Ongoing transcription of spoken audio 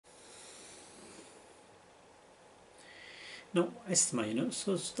Now, asthma,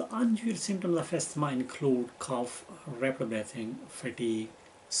 so the unusual symptoms of asthma include cough, rapid breathing, fatigue,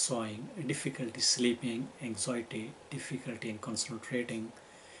 swallowing, difficulty sleeping, anxiety, difficulty in concentrating.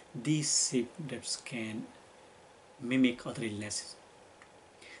 These symptoms can mimic other illnesses.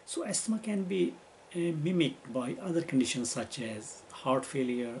 So, asthma can be mimicked by other conditions such as heart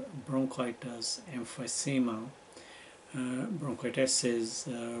failure, bronchitis, emphysema, bronchitis,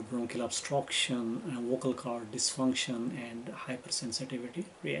 bronchial obstruction, vocal cord dysfunction, and hypersensitivity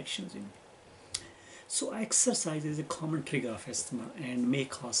reactions. So exercise is a common trigger of asthma and may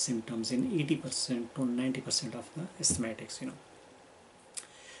cause symptoms in 80% to 90% of the asthmatics.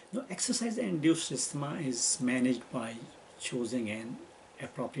 Now, exercise-induced asthma is managed by choosing an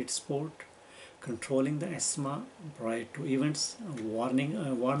appropriate sport, controlling the asthma prior to events,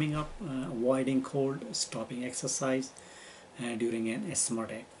 warming up, avoiding cold, stopping exercise during an asthma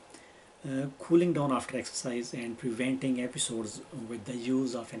attack, cooling down after exercise, and preventing episodes with the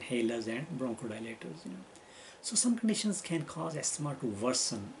use of inhalers and bronchodilators. So some conditions can cause asthma to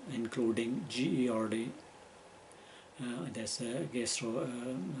worsen, including GERD, there's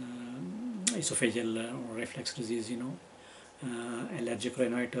esophageal reflux disease, allergic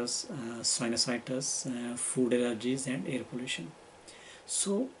rhinitis, sinusitis, food allergies, and air pollution.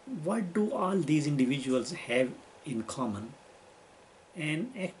 So, what do all these individuals have in common?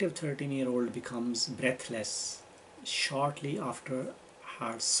 An active 13-year-old becomes breathless shortly after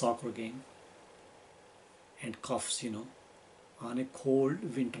hard soccer game and coughs, on a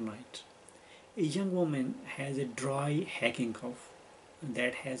cold winter night. A young woman has a dry hacking cough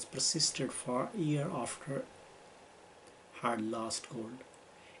that has persisted for a year after her last cold.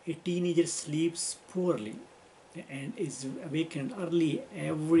 A teenager sleeps poorly and is awakened early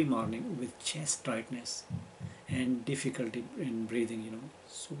every morning with chest tightness and difficulty in breathing.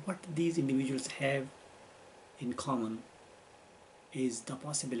 So what these individuals have in common is the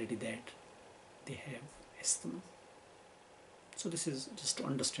possibility that they have asthma. So this is just to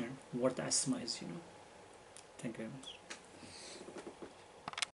understand what the asthma is. Thank you very much.